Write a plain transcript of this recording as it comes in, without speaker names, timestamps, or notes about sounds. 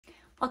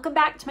Welcome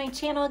back to my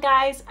channel,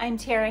 guys. I'm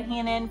Tara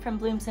Hannon from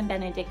Blooms and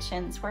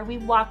Benedictions, where we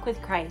walk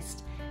with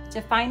Christ to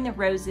find the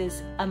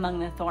roses among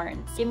the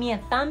thorns. Give me a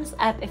thumbs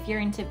up if you're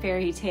into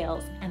fairy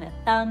tales and a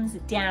thumbs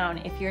down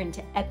if you're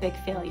into epic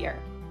failure.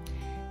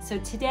 So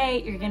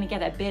today you're gonna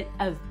get a bit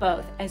of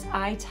both as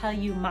I tell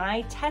you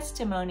my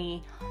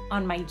testimony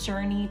on my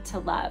journey to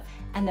love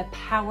and the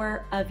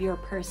power of your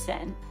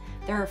person.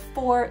 There are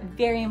 4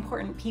 very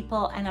important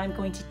people, and I'm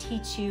going to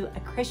teach you a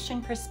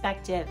Christian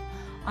perspective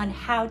on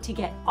how to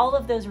get all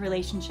of those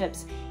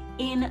relationships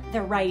in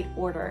the right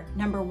order.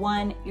 Number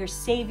 1, your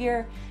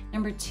Savior.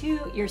 Number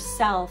 2,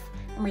 yourself.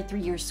 Number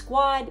 3, your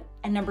squad.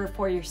 And number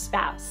 4, your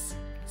spouse.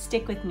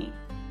 Stick with me.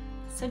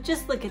 So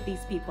just look at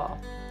these people.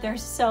 They're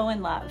so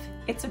in love.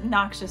 It's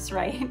obnoxious,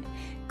 right?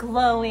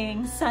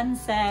 Glowing,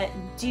 sunset,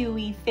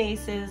 dewy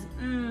faces.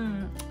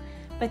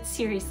 But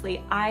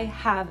seriously, I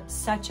have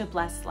such a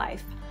blessed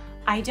life.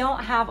 I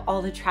don't have all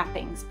the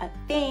trappings of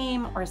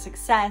fame or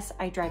success.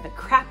 I drive a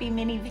crappy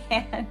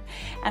minivan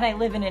and I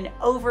live in an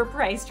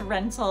overpriced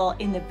rental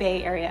in the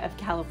Bay Area of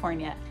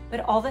California. But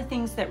all the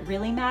things that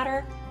really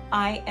matter,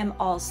 I am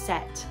all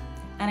set.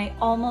 And I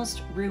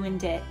almost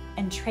ruined it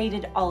and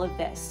traded all of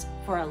this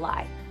for a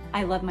lie.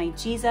 I love my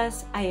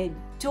Jesus. I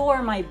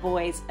adore my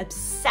boys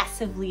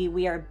obsessively.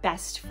 We are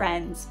best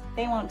friends.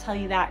 They won't tell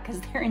you that because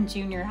they're in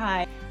junior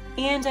high.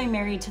 And I'm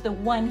married to the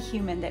one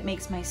human that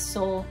makes my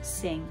soul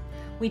sing.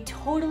 We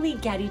totally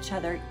get each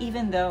other,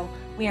 even though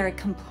we are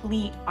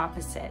complete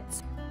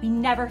opposites. We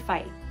never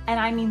fight, and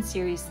I mean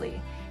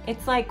seriously.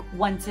 It's like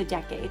once a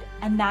decade,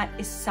 and that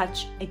is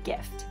such a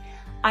gift.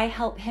 I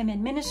help him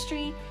in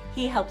ministry,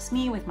 he helps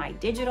me with my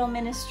digital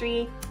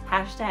ministry,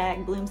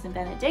 hashtag Blooms and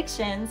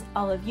Benedictions,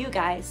 all of you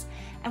guys,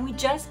 and we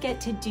just get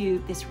to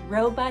do this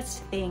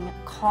robust thing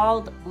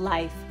called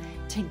life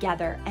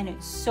together, and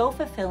it's so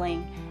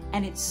fulfilling,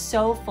 and it's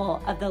so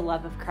full of the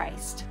love of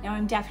Christ. Now,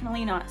 I'm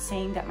definitely not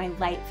saying that my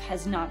life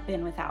has not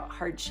been without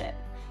hardship.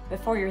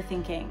 Before you're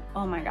thinking,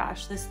 oh my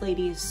gosh, this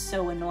lady is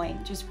so annoying,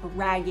 just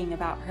bragging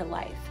about her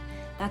life.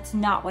 That's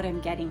not what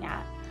I'm getting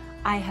at.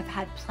 I have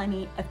had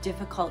plenty of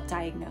difficult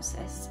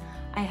diagnosis.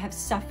 I have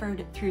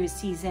suffered through a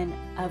season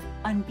of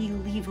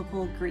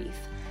unbelievable grief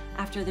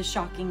after the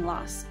shocking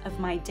loss of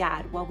my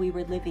dad while we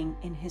were living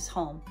in his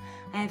home.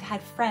 I have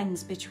had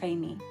friends betray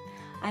me.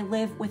 I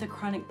live with a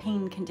chronic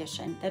pain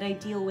condition that I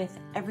deal with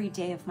every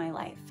day of my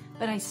life.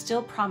 But I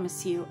still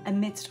promise you,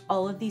 amidst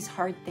all of these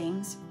hard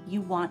things,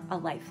 you want a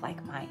life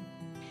like mine.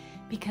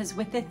 Because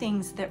with the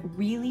things that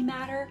really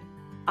matter,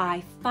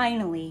 I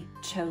finally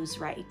chose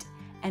right.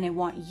 And I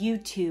want you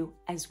to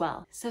as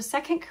well. So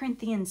 2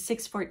 Corinthians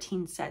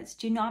 6:14 says,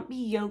 "Do not be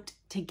yoked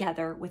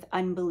together with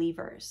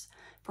unbelievers.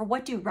 For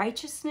what do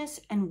righteousness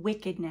and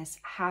wickedness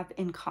have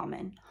in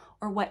common?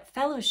 Or what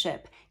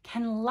fellowship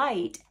can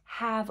light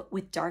have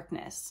with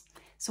darkness?"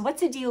 So what's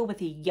the deal with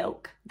a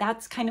yoke?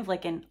 That's kind of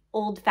like an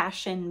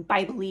old-fashioned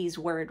Bibleese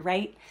word,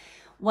 right?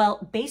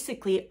 Well,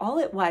 basically all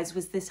it was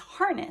this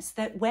harness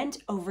that went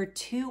over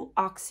 2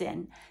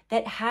 oxen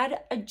that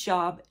had a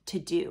job to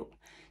do.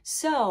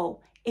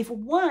 So if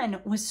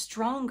one was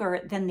stronger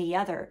than the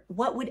other,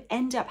 what would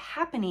end up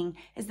happening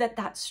is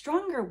that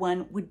stronger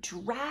one would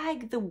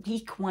drag the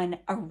weak one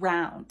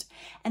around.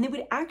 And they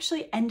would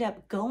actually end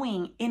up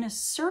going in a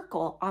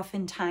circle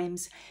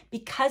oftentimes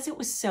because it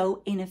was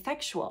so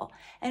ineffectual.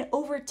 And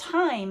over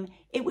time,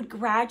 it would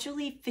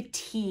gradually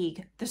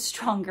fatigue the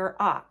stronger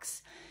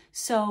ox.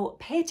 So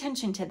pay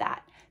attention to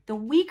that. The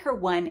weaker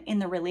one in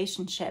the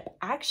relationship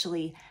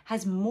actually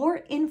has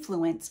more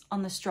influence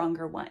on the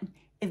stronger one.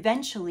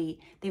 Eventually,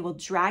 they will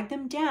drag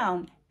them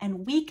down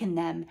and weaken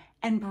them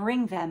and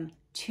bring them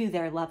to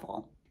their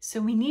level.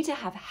 So we need to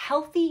have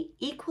healthy,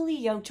 equally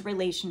yoked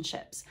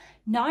relationships,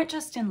 not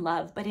just in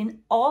love, but in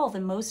all the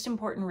most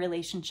important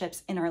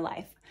relationships in our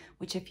life,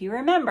 which if you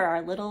remember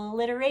our little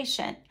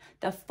alliteration,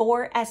 the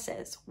 4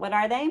 S's, what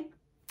are they?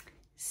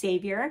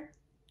 Savior,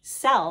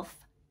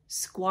 self,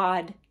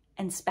 squad,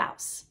 and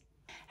spouse.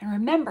 And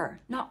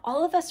remember, not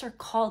all of us are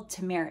called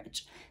to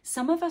marriage.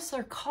 Some of us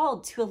are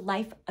called to a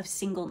life of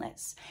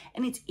singleness,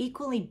 and it's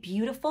equally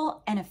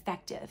beautiful and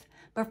effective.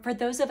 But for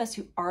those of us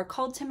who are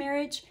called to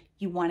marriage,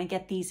 you want to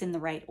get these in the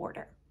right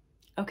order.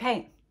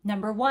 Okay,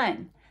 number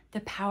 1,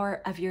 the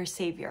power of your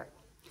Savior.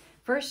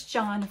 1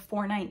 John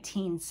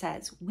 4:19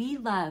 says, "We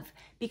love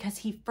because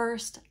he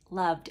first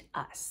loved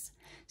us."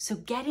 So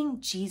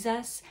getting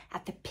Jesus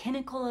at the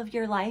pinnacle of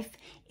your life,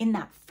 in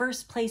that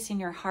first place in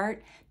your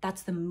heart,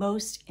 that's the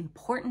most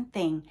important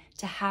thing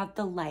to have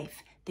the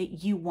life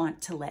that you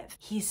want to live.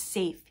 He is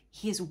safe,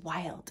 he is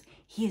wild,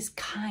 he is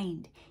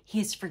kind, he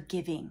is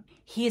forgiving,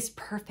 he is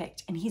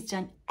perfect, and he's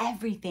done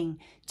everything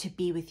to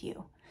be with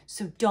you.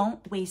 So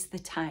don't waste the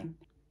time.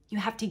 You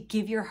have to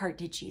give your heart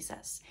to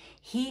Jesus.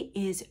 He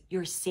is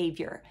your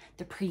Savior,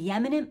 the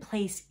preeminent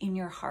place in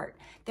your heart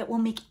that will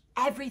make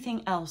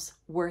everything else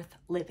worth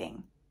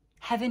living.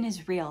 Heaven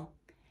is real,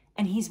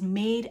 and he's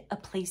made a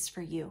place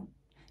for you.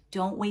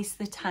 Don't waste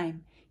the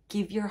time.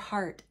 Give your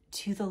heart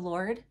to the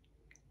Lord.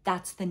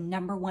 That's the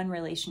number 1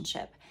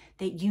 relationship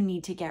that you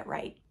need to get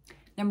right.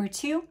 Number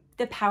 2,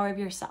 the power of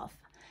yourself.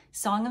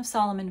 Song of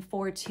Solomon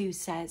 4:2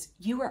 says,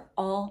 "You are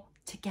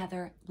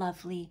altogether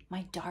lovely,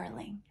 my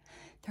darling.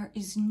 There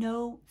is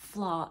no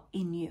flaw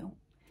in you."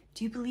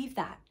 Do you believe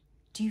that?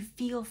 Do you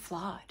feel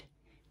flawed?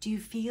 Do you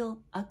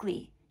feel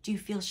ugly? Do you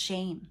feel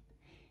shame?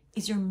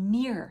 Is your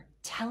mirror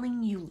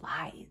telling you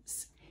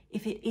lies?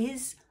 If it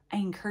is, I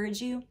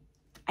encourage you,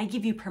 I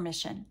give you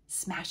permission,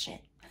 smash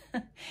it.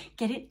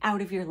 Get it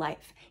out of your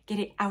life. Get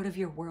it out of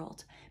your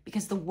world,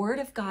 because the Word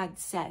of God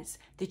says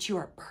that you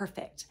are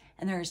perfect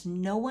and there is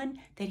no one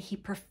that He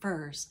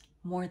prefers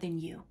more than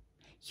you.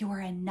 You are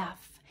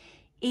enough.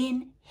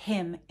 In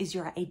Him is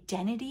your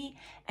identity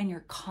and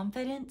your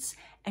confidence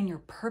and your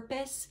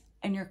purpose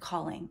and your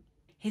calling.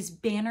 His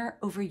banner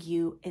over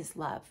you is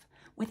love.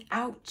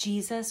 Without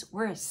Jesus,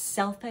 we're a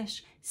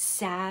selfish,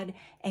 sad,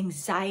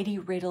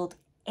 anxiety-riddled,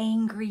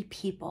 angry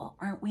people,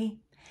 aren't we?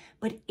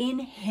 But in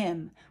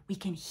Him, we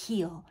can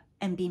heal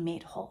and be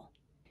made whole.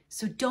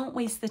 So don't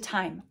waste the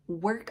time.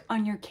 Work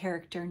on your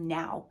character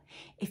now.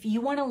 If you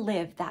want to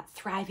live that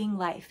thriving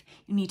life,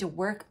 you need to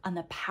work on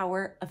the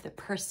power of the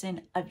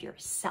person of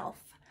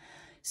yourself.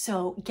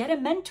 So get a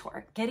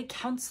mentor, get a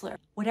counselor,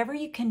 whatever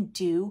you can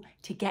do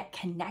to get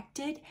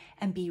connected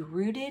and be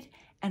rooted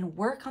and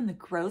work on the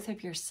growth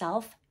of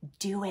yourself,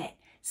 do it.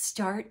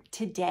 Start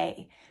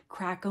today.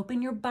 Crack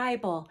open your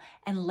Bible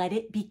and let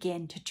it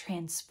begin to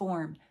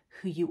transform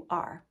who you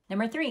are.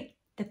 Number 3,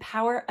 the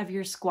power of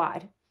your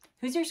squad.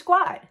 Who's your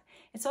squad?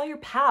 It's all your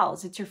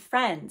pals, it's your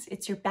friends,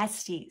 it's your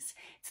besties.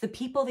 It's the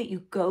people that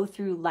you go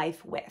through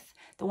life with,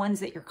 the ones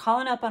that you're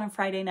calling up on a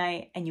Friday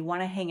night and you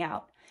want to hang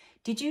out.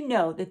 Did you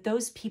know that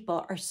those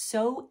people are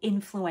so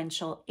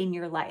influential in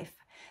your life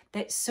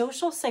that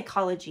social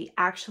psychology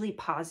actually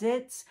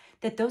posits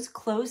that those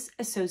close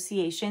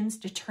associations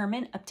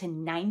determine up to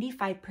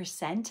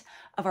 95%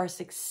 of our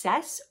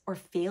success or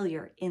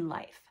failure in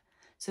life?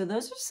 So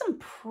those are some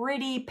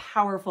pretty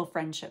powerful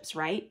friendships,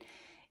 right?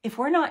 If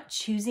we're not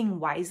choosing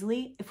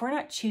wisely, if we're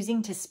not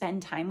choosing to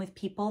spend time with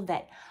people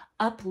that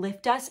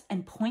uplift us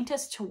and point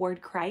us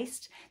toward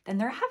Christ, then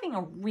they're having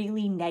a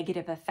really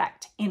negative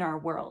effect in our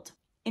world.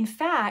 In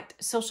fact,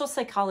 social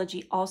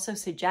psychology also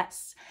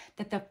suggests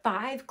that the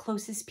 5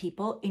 closest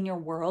people in your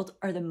world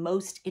are the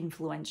most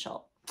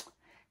influential.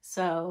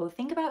 So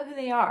think about who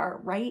they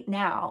are right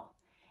now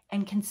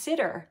and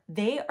consider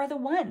they are the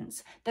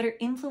ones that are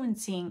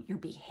influencing your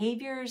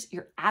behaviors,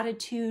 your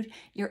attitude,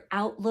 your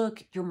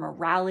outlook, your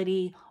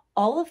morality,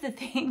 all of the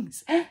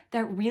things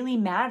that really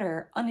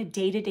matter on a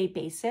day-to-day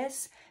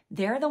basis.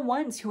 They're the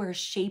ones who are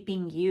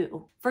shaping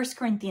you. 1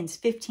 Corinthians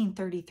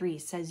 15:33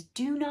 says,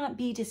 "Do not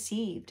be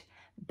deceived.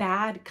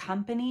 Bad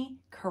company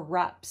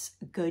corrupts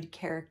good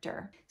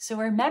character." So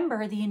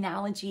remember the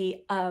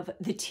analogy of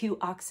the 2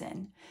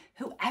 oxen.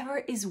 Whoever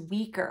is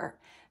weaker,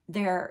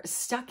 they're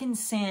stuck in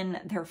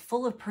sin, they're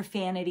full of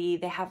profanity,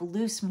 they have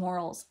loose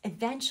morals.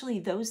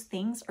 Eventually, those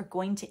things are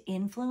going to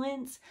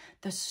influence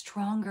the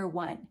stronger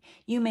one.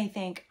 You may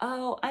think,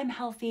 oh, I'm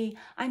healthy,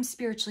 I'm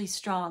spiritually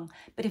strong.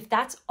 But if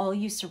that's all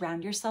you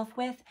surround yourself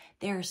with,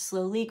 they're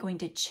slowly going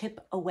to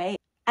chip away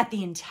at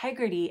the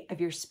integrity of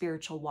your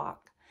spiritual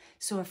walk.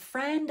 So a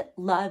friend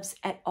loves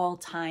at all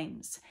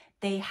times.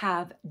 They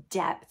have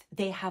depth.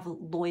 They have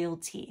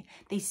loyalty.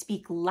 They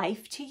speak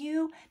life to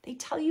you. They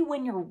tell you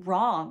when you're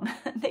wrong.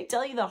 They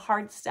tell you the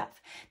hard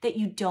stuff that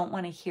you don't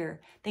want to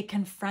hear. They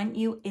confront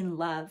you in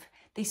love.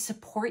 They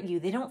support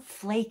you. They don't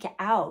flake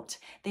out.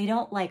 They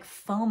don't like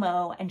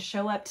FOMO and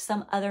show up to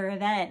some other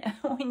event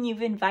when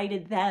you've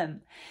invited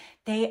them.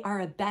 They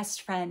are a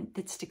best friend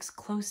that sticks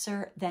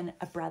closer than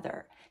a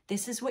brother.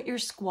 This is what your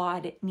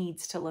squad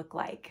needs to look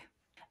like.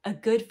 A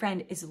good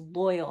friend is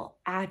loyal,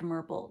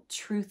 admirable,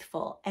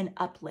 truthful, and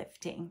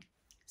uplifting.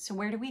 So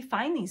where do we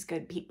find these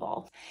good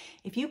people?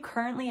 If you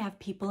currently have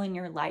people in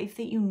your life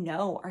that you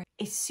know are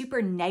a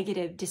super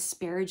negative,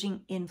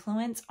 disparaging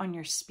influence on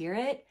your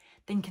spirit,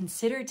 then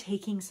consider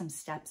taking some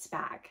steps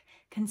back.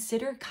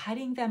 Consider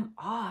cutting them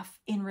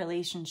off in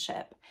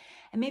relationship.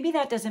 And maybe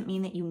that doesn't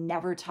mean that you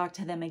never talk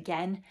to them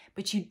again,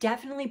 but you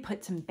definitely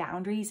put some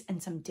boundaries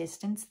and some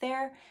distance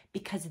there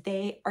because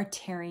they are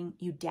tearing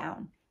you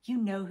down. You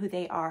know who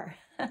they are.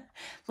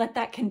 Let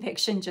that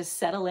conviction just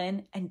settle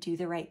in and do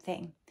the right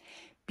thing.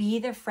 Be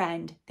the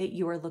friend that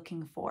you are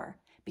looking for,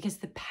 because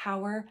the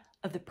power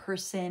of the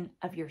person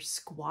of your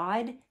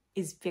squad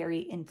is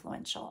very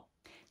influential.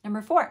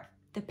 Number 4,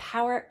 the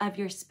power of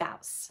your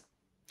spouse.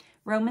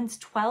 Romans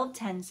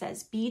 12:10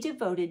 says, "Be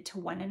devoted to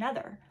one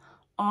another.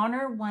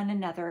 Honor one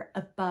another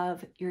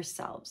above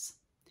yourselves."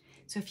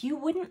 So if you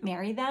wouldn't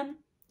marry them,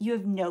 you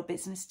have no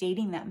business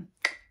dating them.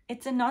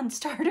 It's a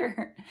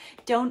non-starter.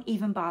 Don't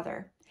even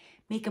bother.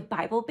 Make a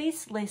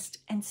Bible-based list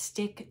and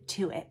stick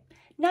to it.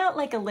 Not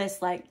like a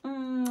list like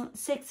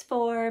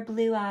 6'4",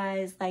 blue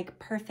eyes, like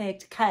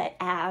perfect cut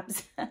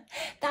abs.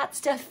 That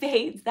stuff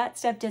fades. That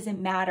stuff doesn't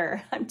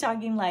matter. I'm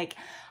talking like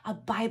a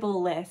Bible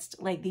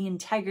list, like the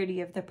integrity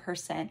of the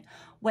person,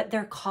 what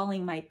their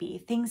calling might be.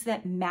 Things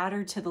that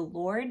matter to the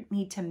Lord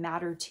need to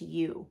matter to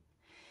you.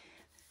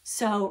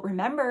 So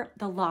remember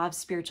the law of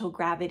spiritual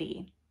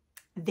gravity.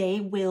 they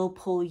will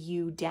pull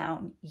you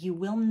down. You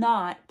will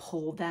not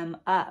pull them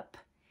up.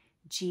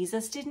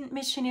 Jesus didn't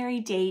missionary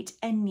date,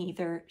 and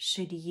neither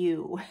should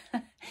you.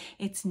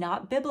 It's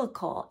not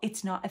biblical.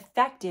 It's not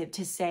effective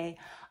to say,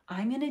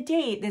 I'm going to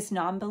date this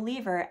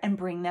non-believer and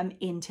bring them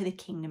into the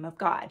kingdom of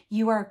God.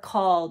 You are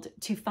called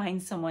to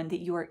find someone that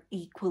you are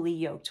equally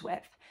yoked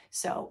with.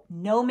 So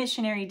no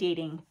missionary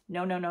dating.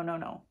 No, no, no, no,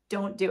 no.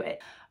 Don't do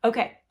it.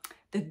 Okay.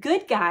 The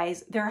good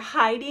guys, they're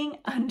hiding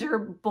under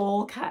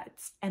bowl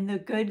cuts, and the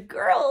good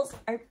girls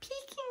are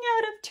peeking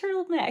out of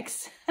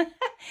turtlenecks.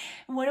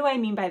 What do I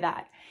mean by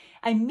that?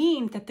 I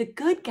mean that the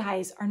good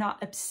guys are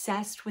not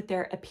obsessed with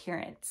their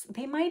appearance.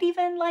 They might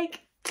even look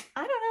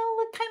kind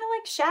of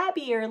like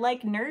shabby or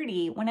like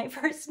nerdy. When I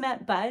first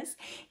met Buzz,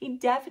 he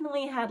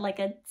definitely had like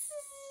a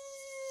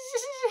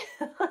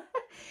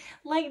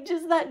like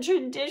just that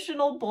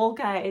traditional bowl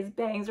cut. His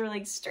bangs were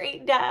like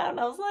straight down.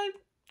 I was like,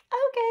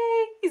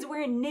 okay. He's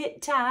wearing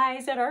knit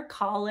ties at our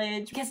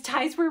college because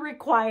ties were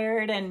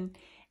required. And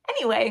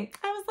anyway,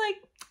 I was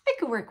like, I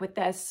could work with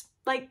this.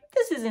 Like,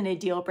 this isn't a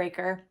deal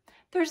breaker.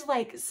 There's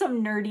like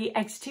some nerdy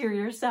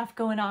exterior stuff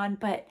going on,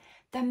 but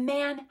the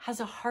man has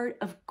a heart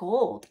of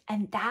gold,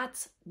 and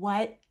that's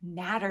what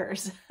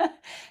matters.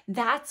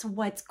 That's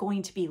what's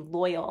going to be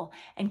loyal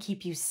and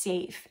keep you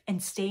safe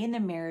and stay in the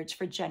marriage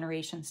for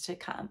generations to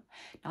come.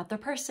 Not the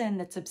person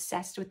that's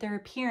obsessed with their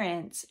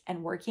appearance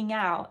and working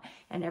out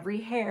and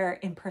every hair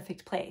in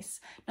perfect place.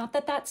 Not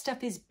that that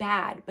stuff is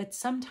bad, but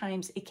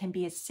sometimes it can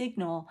be a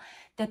signal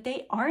that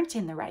they aren't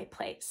in the right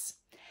place.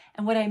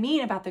 And what I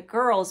mean about the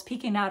girls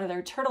peeking out of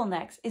their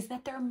turtlenecks is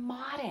that they're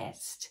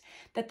modest,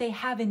 that they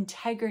have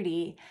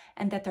integrity,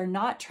 and that they're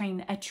not trying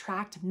to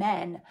attract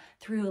men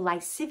through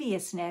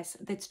lasciviousness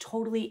that's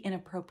totally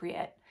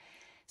inappropriate.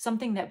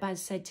 Something that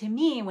Buzz said to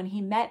me when he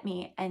met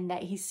me, and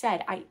that he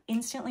said, I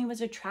instantly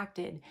was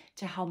attracted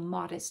to how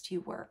modest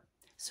you were.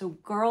 So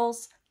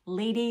girls,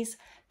 ladies,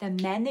 the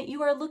men that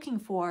you are looking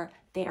for,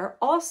 they are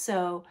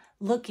also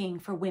looking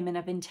for women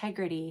of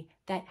integrity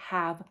that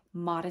have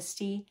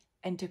modesty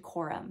and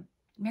decorum.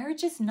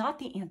 Marriage is not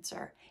the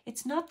answer.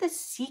 It's not the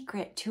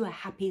secret to a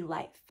happy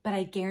life. But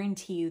I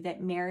guarantee you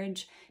that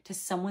marriage to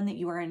someone that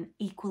you are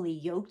unequally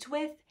yoked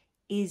with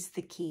is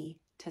the key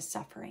to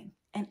suffering.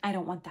 And I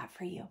don't want that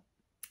for you.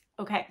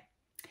 Okay,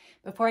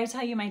 before I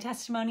tell you my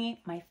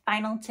testimony, my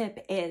final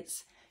tip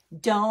is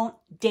don't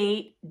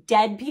date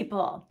dead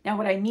people. Now,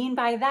 what I mean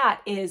by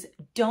that is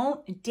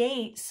don't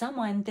date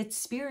someone that's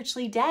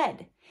spiritually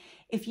dead.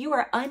 If you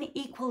are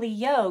unequally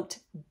yoked,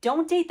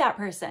 don't date that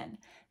person.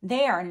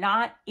 They are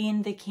not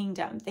in the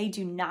kingdom. They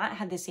do not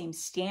have the same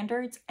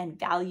standards and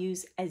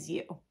values as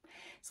you.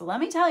 So let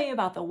me tell you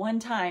about the one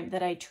time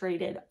that I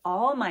traded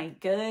all my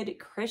good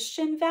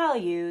Christian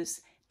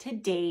values to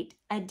date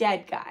a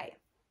dead guy.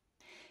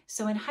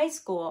 So in high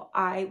school,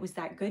 I was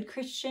that good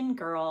Christian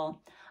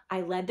girl. I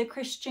led the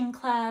Christian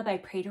club. I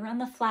prayed around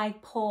the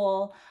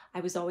flagpole. I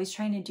was always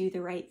trying to do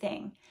the right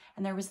thing.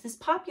 And there was this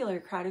popular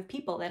crowd of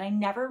people that I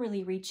never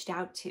really reached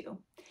out to.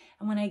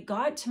 And when I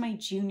got to my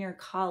junior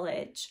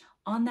college,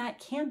 on that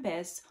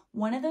campus,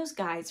 one of those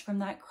guys from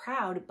that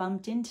crowd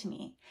bumped into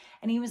me.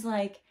 And he was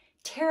like,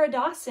 Tara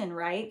Dawson,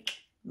 right?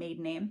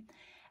 Maiden name.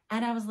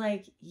 And I was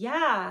like,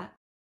 yeah,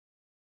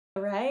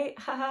 right?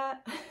 Haha.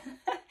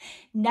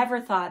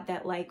 Never thought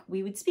that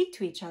we would speak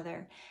to each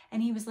other.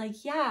 And he was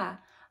like, yeah,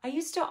 I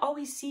used to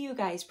always see you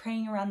guys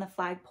praying around the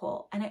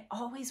flagpole. And I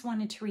always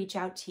wanted to reach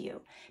out to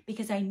you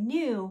because I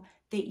knew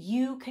that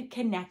you could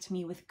connect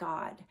me with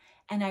God.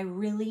 And I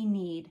really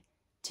need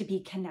to be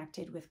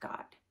connected with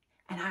God.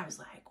 And I was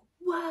like,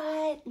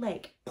 what?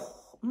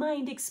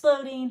 Mind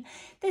exploding.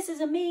 This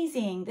is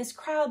amazing. This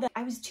crowd that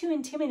I was too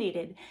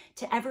intimidated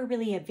to ever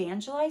really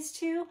evangelize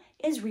to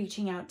is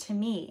reaching out to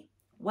me.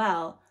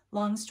 Well,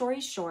 long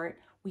story short,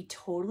 we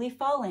totally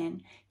fall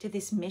into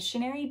this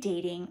missionary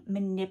dating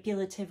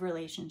manipulative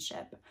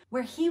relationship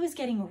where he was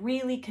getting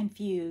really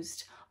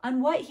confused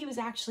on what he was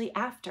actually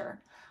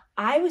after.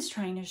 I was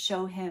trying to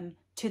show him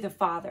to the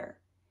Father,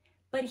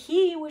 but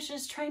he was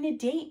just trying to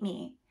date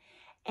me.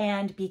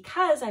 And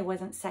because I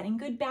wasn't setting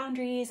good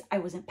boundaries, I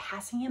wasn't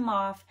passing him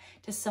off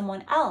to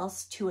someone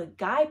else, to a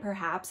guy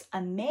perhaps,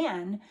 a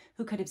man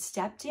who could have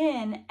stepped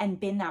in and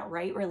been that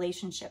right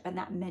relationship and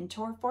that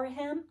mentor for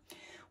him,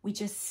 we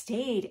just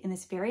stayed in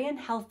this very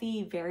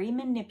unhealthy, very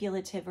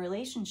manipulative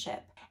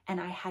relationship. And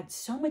I had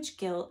so much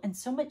guilt and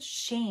so much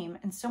shame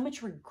and so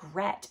much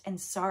regret and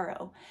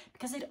sorrow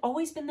because I'd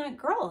always been that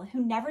girl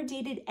who never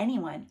dated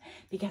anyone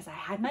because I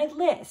had my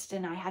list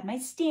and I had my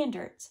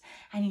standards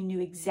and he knew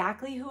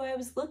exactly who I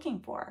was looking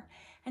for.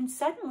 And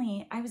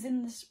suddenly I was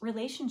in this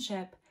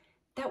relationship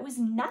that was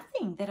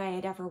nothing that I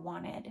had ever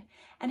wanted.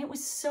 And it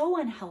was so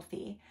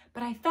unhealthy,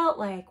 but I felt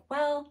like,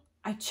 well,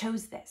 I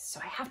chose this, so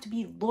I have to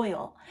be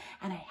loyal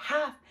and I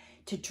have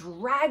to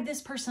drag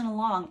this person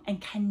along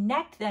and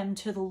connect them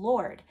to the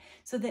Lord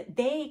so that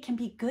they can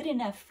be good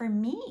enough for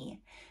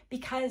me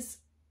because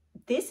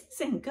this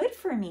isn't good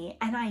for me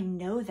and I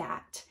know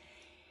that.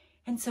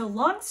 And so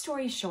long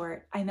story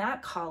short, I'm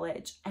at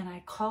college and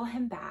I call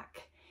him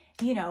back,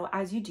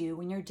 as you do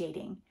when you're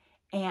dating.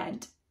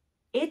 And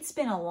it's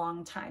been a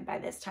long time by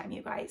this time,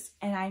 you guys.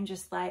 And I'm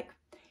just like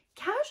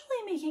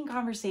casually making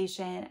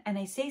conversation. And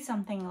I say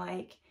something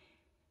like,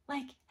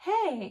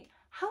 hey,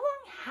 how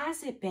long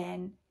has it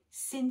been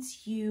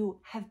since you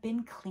have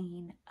been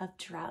clean of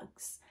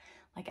drugs?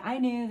 Like, I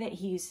knew that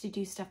he used to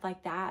do stuff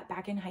like that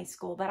back in high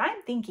school, but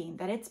I'm thinking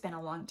that it's been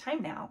a long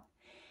time now.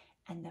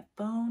 And the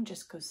phone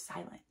just goes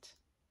silent.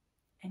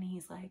 And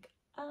he's like,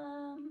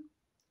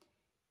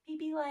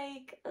 maybe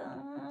like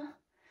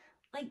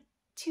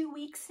 2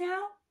 weeks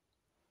now.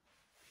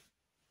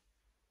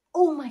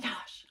 Oh my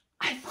gosh.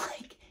 I'm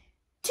like,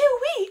 2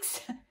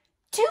 weeks?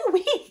 2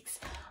 weeks?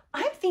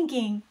 I'm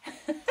thinking,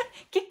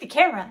 kick the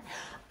camera.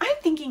 I'm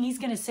thinking he's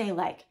going to say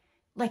like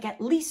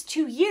at least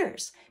 2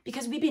 years,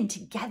 because we've been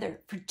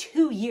together for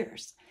 2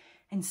 years.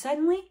 And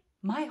suddenly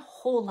my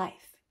whole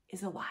life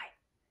is a lie.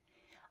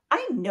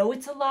 I know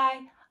it's a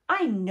lie.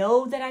 I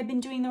know that I've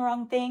been doing the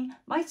wrong thing.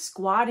 My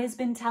squad has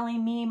been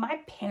telling me, my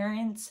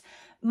parents,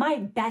 my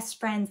best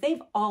friends,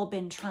 they've all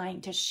been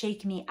trying to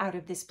shake me out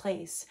of this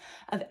place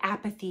of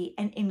apathy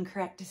and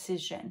incorrect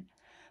decision.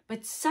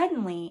 But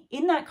suddenly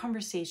in that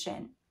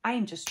conversation, I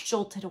am just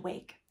jolted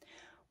awake,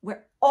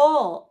 where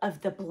all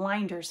of the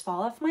blinders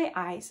fall off my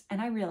eyes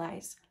and I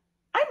realize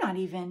I'm not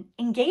even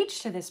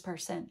engaged to this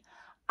person.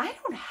 I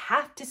don't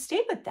have to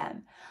stay with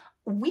them.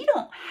 We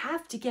don't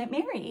have to get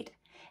married.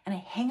 And I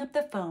hang up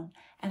the phone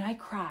and I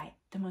cry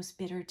the most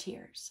bitter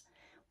tears.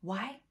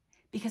 Why?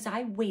 Because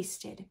I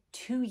wasted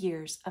 2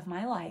 years of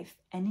my life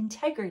and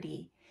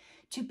integrity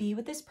to be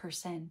with this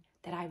person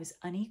that I was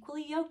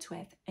unequally yoked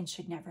with and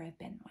should never have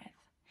been with.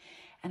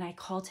 And I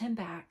called him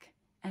back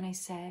and I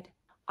said,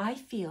 I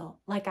feel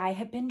like I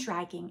have been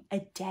dragging a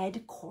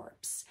dead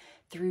corpse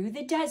through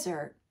the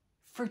desert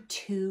for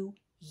 2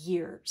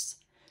 years,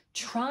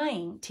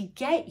 trying to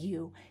get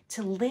you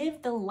to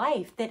live the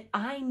life that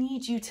I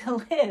need you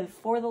to live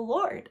for the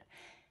Lord.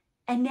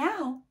 And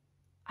now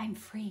I'm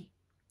free.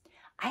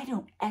 I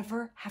don't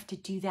ever have to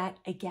do that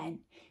again.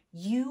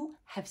 You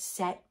have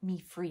set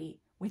me free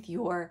with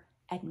your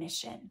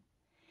admission.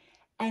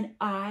 And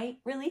I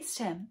released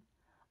him.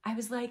 I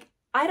was like,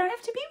 I don't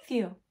have to be with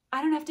you.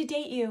 I don't have to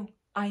date you.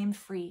 I am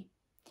free.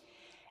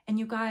 And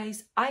you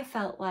guys, I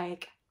felt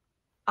like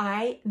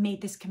I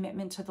made this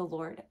commitment to the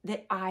Lord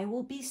that I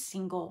will be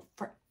single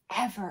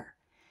forever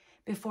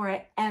before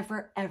I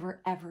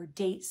ever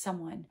date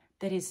someone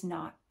that is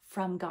not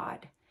from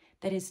God,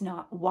 that is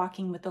not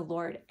walking with the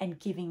Lord and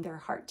giving their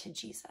heart to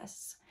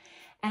Jesus.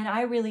 And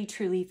I really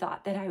truly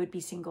thought that I would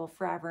be single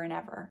forever and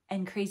ever.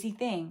 And crazy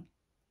thing,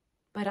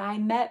 but I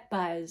met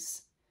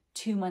Buzz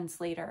 2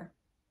 months later,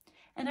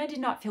 and I did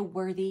not feel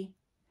worthy.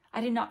 I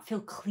did not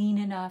feel clean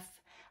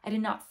enough. I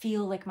did not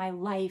feel like my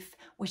life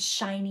was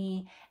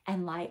shiny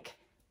and like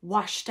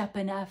washed up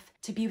enough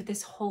to be with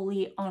this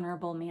holy,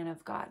 honorable man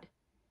of God.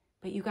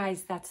 But you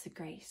guys, that's the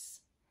grace.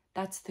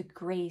 That's the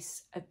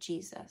grace of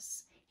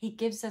Jesus. He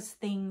gives us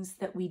things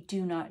that we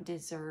do not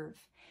deserve.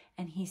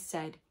 And he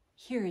said,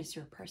 here is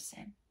your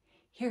person.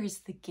 Here is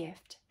the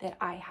gift that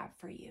I have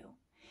for you.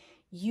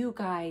 You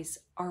guys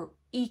are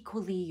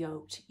equally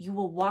yoked. You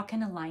will walk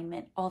in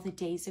alignment all the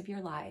days of your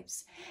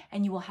lives,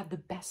 and you will have the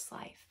best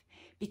life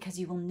because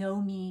you will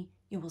know me,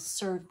 you will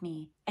serve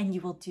me, and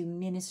you will do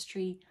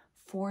ministry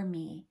for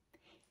me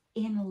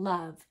in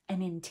love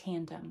and in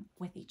tandem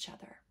with each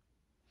other.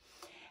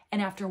 And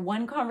after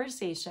one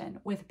conversation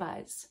with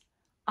Buzz,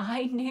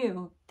 I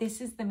knew this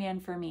is the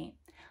man for me.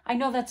 I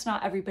know that's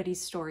not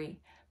everybody's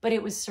story, but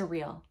it was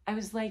surreal. I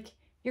was like,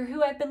 you're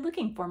who I've been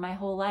looking for my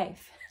whole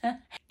life.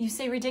 You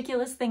say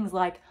ridiculous things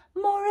like,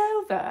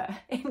 moreover,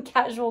 in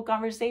casual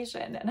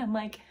conversation. And I'm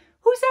like,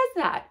 who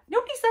says that?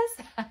 Nobody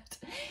says that.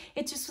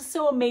 It just was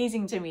so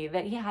amazing to me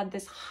that he had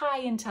this high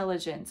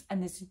intelligence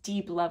and this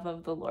deep love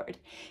of the Lord.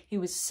 He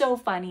was so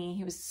funny.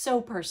 He was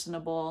so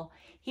personable.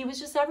 He was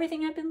just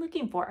everything I've been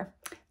looking for.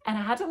 And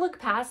I had to look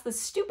past the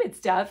stupid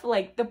stuff,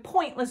 like the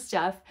pointless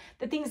stuff,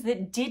 the things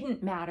that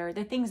didn't matter,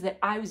 the things that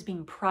I was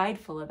being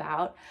prideful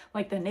about,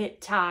 like the knit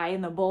tie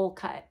and the bowl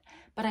cut.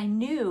 But I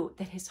knew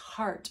that his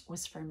heart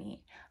was for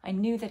me. I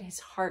knew that his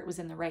heart was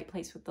in the right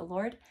place with the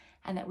Lord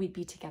and that we'd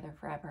be together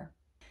forever.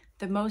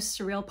 The most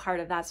surreal part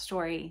of that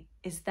story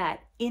is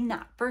that in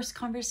that first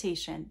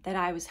conversation that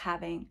I was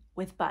having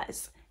with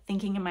Buzz,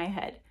 thinking in my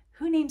head,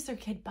 who names their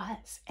kid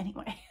Buzz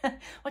anyway?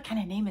 What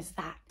kind of name is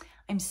that?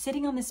 I'm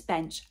sitting on this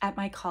bench at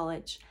my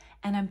college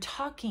and I'm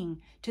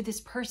talking to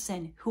this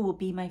person who will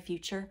be my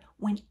future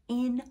when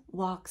in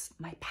walks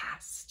my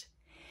past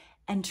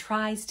and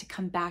tries to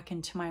come back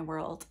into my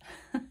world.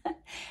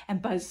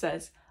 And Buzz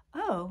says,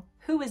 oh,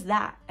 who is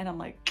that? And I'm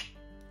like,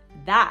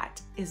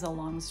 that is a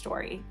long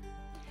story.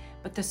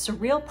 But the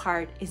surreal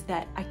part is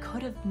that I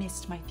could have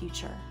missed my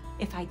future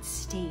if I'd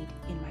stayed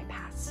in my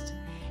past.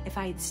 If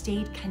I had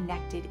stayed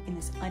connected in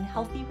this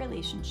unhealthy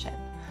relationship,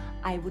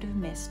 I would have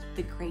missed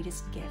the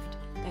greatest gift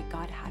that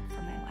God had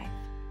for my life.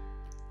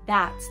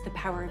 That's the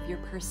power of your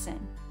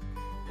person,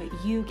 but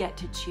you get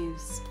to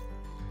choose.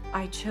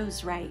 I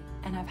chose right,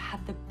 and I've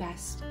had the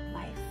best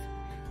life.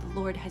 The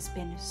Lord has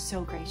been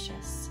so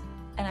gracious,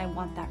 and I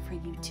want that for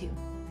you too.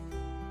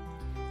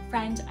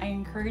 Friend, I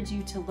encourage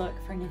you to look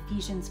for an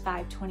Ephesians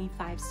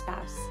 5:25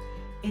 spouse.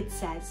 It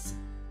says,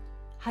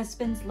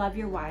 husbands, love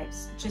your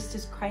wives, just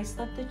as Christ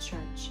loved the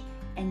church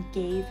and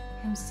gave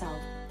himself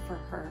for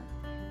her,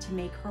 to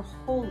make her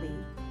holy,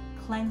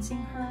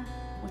 cleansing her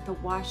with the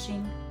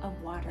washing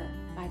of water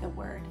by the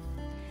word.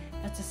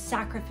 That's a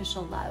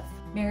sacrificial love.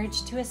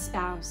 Marriage to a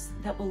spouse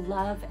that will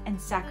love and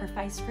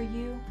sacrifice for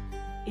you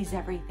is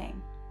everything.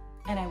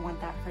 And I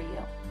want that for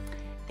you.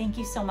 Thank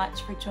you so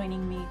much for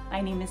joining me. My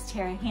name is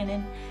Tara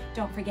Hannon.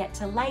 Don't forget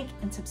to like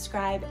and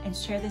subscribe and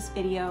share this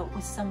video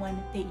with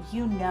someone that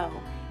you know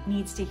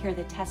needs to hear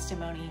the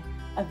testimony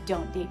of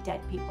don't date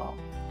dead people.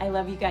 I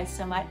love you guys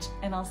so much,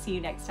 and I'll see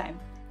you next time.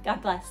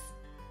 God bless.